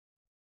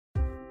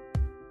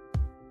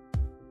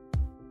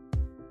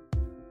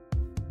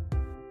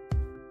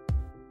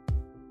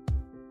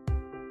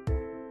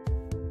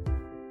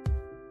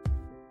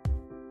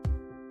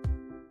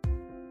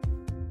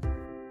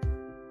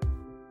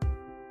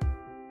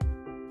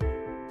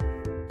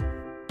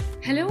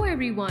Hello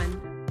everyone.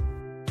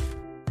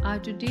 Our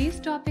today's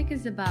topic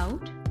is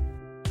about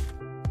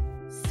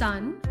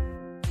sun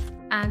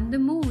and the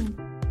moon.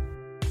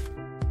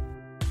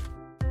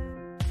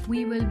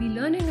 We will be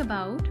learning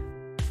about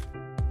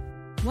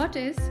what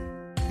is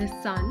the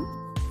sun,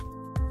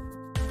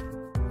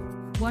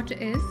 what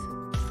is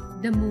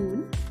the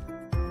moon,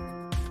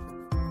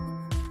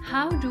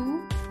 how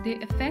do they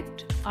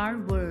affect our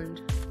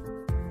world.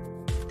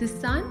 The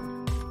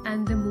sun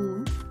and the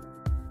moon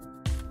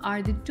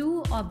are the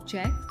two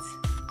objects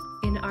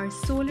in our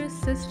solar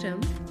system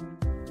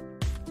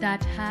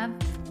that have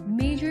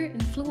major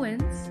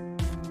influence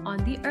on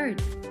the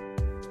Earth.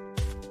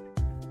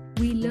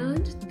 We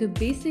learned the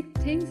basic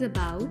things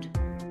about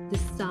the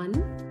sun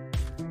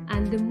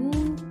and the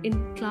moon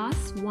in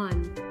class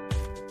 1.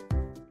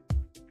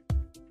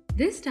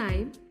 This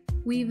time,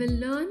 we will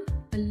learn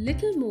a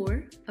little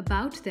more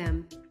about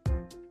them.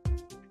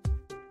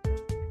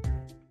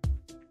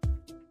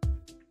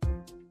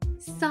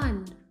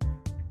 Sun.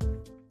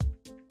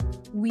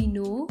 We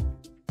know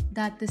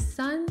that the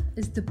sun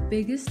is the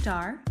biggest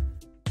star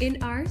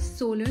in our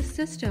solar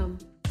system,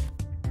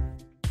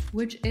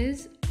 which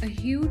is a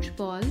huge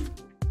ball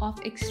of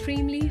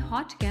extremely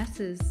hot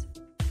gases.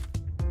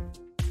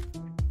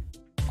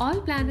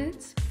 All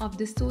planets of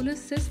the solar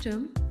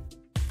system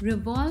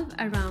revolve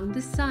around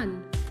the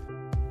sun,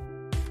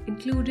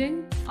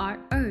 including our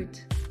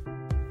Earth.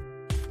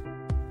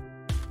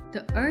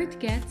 The Earth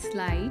gets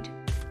light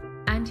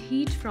and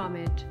heat from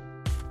it.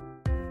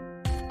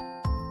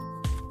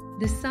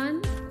 The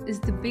sun is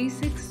the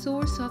basic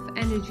source of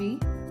energy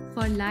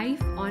for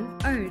life on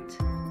Earth.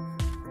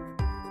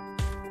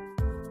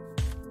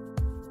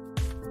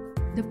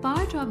 The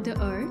part of the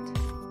Earth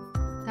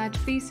that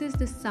faces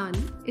the sun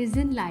is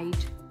in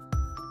light,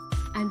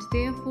 and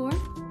therefore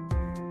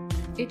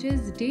it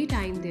is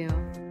daytime there.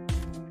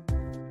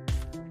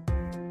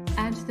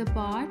 And the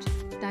part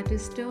that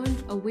is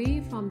turned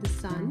away from the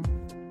sun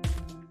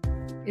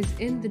is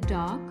in the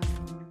dark,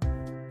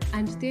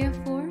 and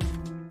therefore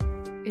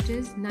it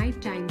is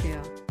nighttime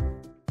there.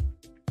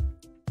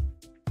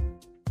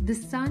 The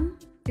sun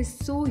is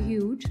so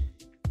huge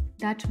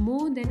that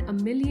more than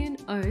 1 million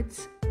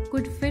Earths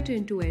could fit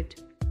into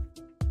it.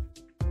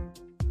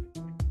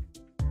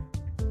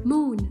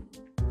 Moon.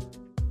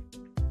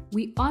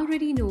 We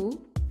already know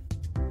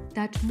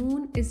that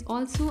moon is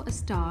also a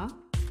star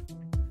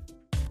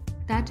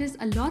that is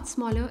a lot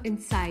smaller in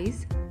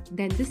size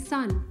than the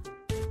sun.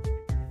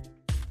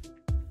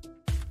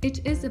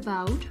 It is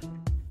about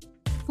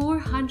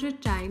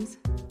 400 times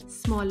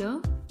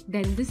smaller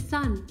than the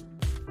sun.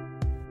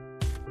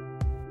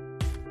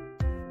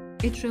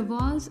 It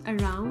revolves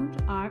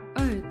around our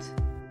Earth.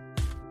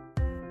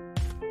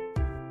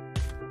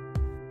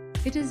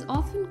 It is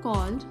often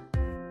called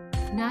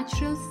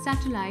natural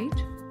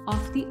satellite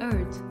of the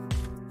Earth.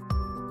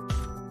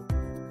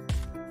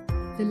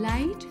 The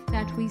light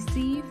that we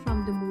see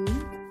from the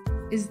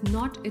moon is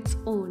not its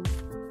own.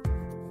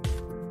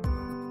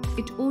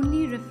 It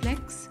only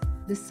reflects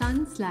the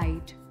sun's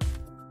light.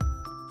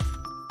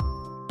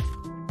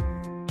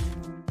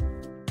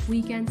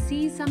 We can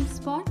see some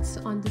spots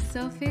on the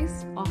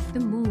surface of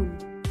the moon.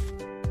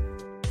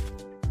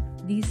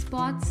 These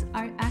spots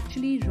are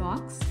actually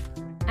rocks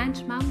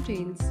and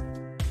mountains.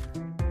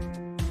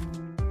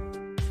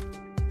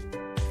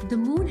 The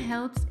moon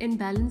helps in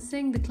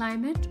balancing the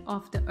climate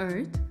of the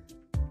Earth.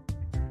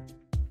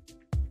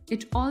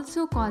 It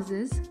also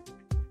causes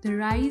the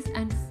rise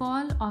and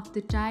fall of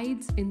the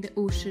tides in the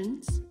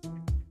oceans.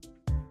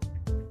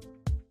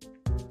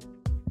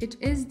 It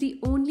is the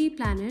only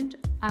planet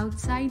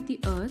outside the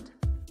Earth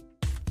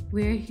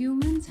where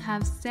humans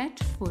have set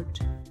foot.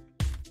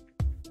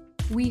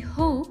 We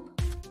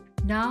hope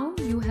now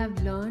you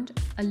have learned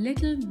a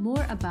little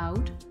more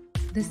about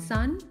the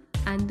sun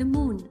and the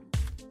moon.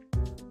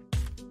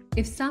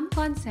 If some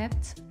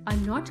concepts are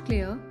not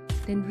clear,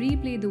 then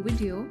replay the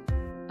video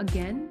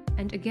again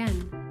and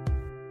again.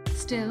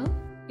 Still,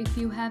 if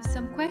you have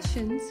some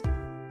questions,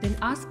 then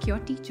ask your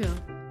teacher.